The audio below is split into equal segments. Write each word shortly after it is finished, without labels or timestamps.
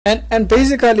And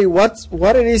basically what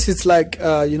it is, it's like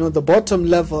the bottom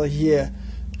level here,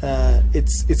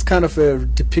 it's kind of a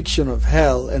depiction of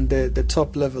hell, and the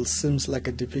top level seems like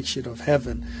a depiction of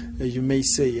heaven, you may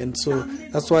say. And so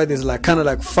that's why there's like kind of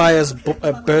like fires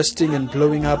bursting and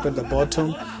blowing up at the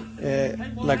bottom,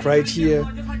 like right here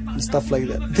and stuff like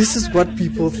that. This is what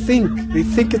people think. They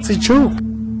think it's a joke.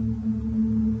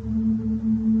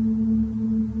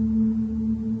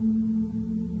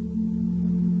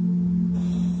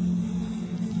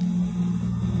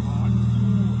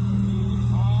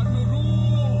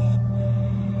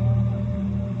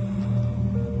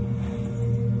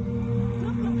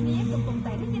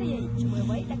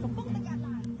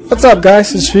 What's up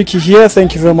guys, it's Ricky here.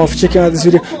 Thank you very much for checking out this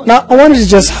video. Now I wanted to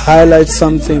just highlight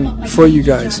something for you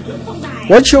guys.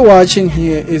 What you're watching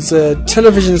here is a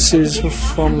television series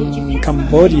from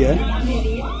Cambodia,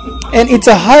 and it's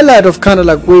a highlight of kind of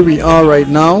like where we are right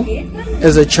now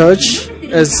as a church,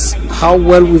 as how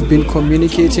well we've been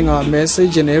communicating our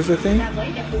message and everything,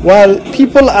 while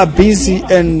people are busy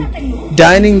and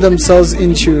dining themselves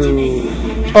into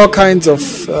all kinds of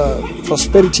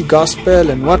prosperity gospel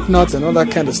and whatnot and all that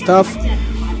kind of stuff.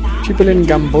 People in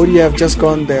Cambodia have just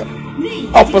gone the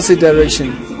opposite direction.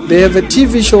 They have a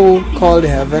TV show called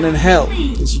Heaven and Hell.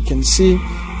 As you can see,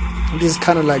 this is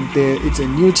kind of like it's a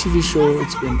new TV show.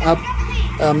 It's been up,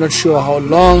 I'm not sure how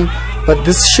long, but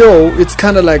this show, it's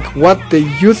kind of like what the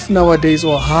youth nowadays,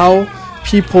 or how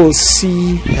people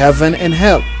see heaven and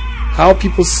hell, how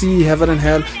people see heaven and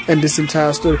hell and this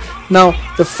entire story. Now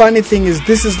the funny thing is,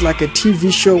 this is like a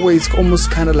TV show where it's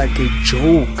almost kind of like a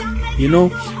joke,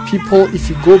 people. If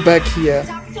you go back here,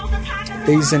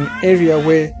 there is an area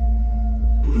where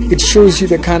it shows you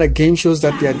the kind of game shows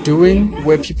that they are doing,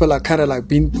 where people are kind of like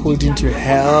being pulled into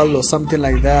hell or something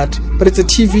like that, but it's a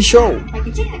TV show.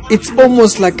 It's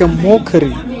almost like a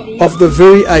mockery of the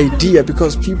very idea,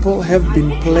 because people have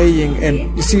been playing,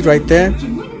 and you see right there,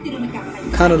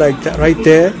 kind of like that, right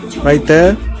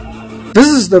there. This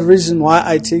is the reason why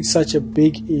I take such a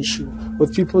big issue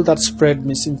with people that spread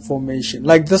misinformation,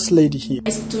 like this lady here. I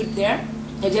stood there,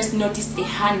 I just noticed a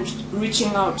hand reaching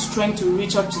out, trying to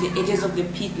reach out to the edges of the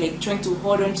pit, like trying to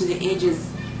hold on to the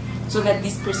edges so that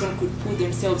this person could pull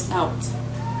themselves out.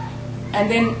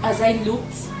 And then as I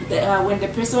looked, when the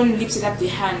person lifted up the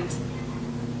hand,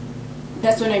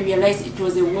 that's when I realized it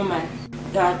was a woman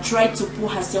that tried to pull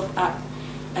herself up.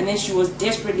 And then she was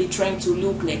desperately trying to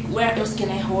look like, where else can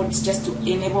I hold just to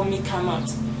enable me come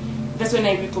out? That's when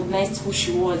I recognized who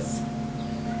she was.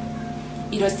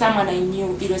 It was someone I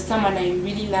knew. It was someone I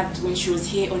really loved when she was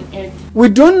here on earth. We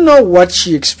don't know what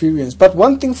she experienced, but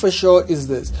one thing for sure is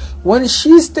this. When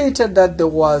she stated that there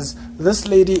was this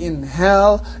lady in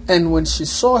hell, and when she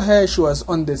saw her, she was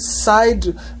on the side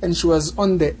and she was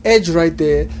on the edge right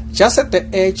there, just at the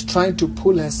edge, trying to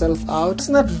pull herself out. It's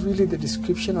not really the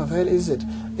description of hell, is it?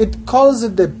 It calls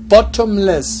it the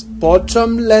bottomless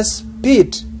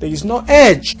pit. There is no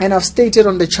edge. And I've stated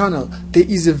on the channel, there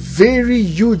is a very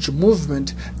huge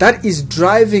movement that is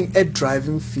driving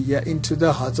fear into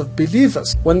the hearts of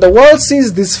believers. When the world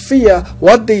sees this fear,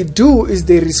 what they do is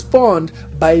they respond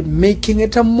by making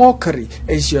it a mockery,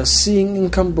 as you're seeing in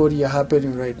Cambodia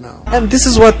happening right now. And this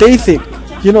is what they think.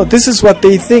 This is what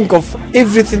they think of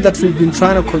everything that we've been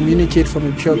trying to communicate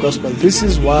from a pure gospel. This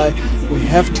is why we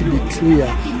have to be clear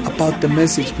about the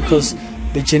message, because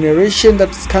the generation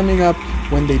that's coming up,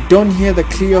 when they don't hear the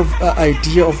clear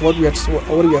idea of what we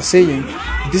are saying,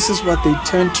 this is what they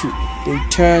turn to. They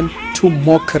turn to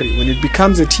mockery. When it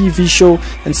becomes a TV show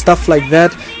and stuff like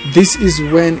that, this is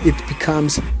when it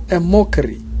becomes a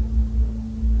mockery.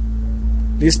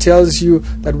 This tells you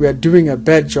that we are doing a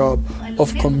bad job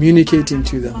of communicating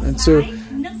to them. And so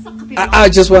I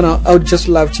would just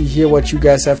love to hear what you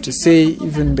guys have to say,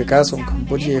 even the guys from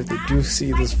Cambodia, if they do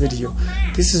see this video.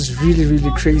 This is really, really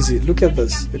crazy. Look at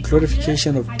this, the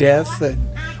glorification of death and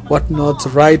whatnot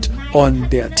right on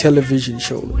their television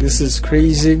show. This is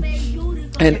crazy,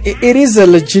 and it is a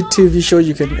legit TV show.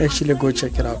 You can actually go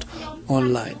check it out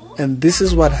online. And this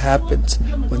is what happens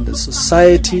when the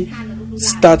society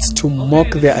starts to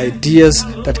mock the ideas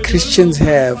that Christians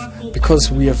have,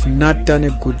 because we have not done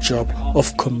a good job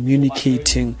of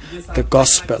communicating the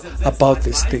gospel about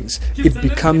these things. It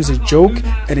becomes a joke,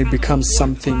 and it becomes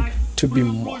something to be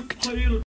mocked.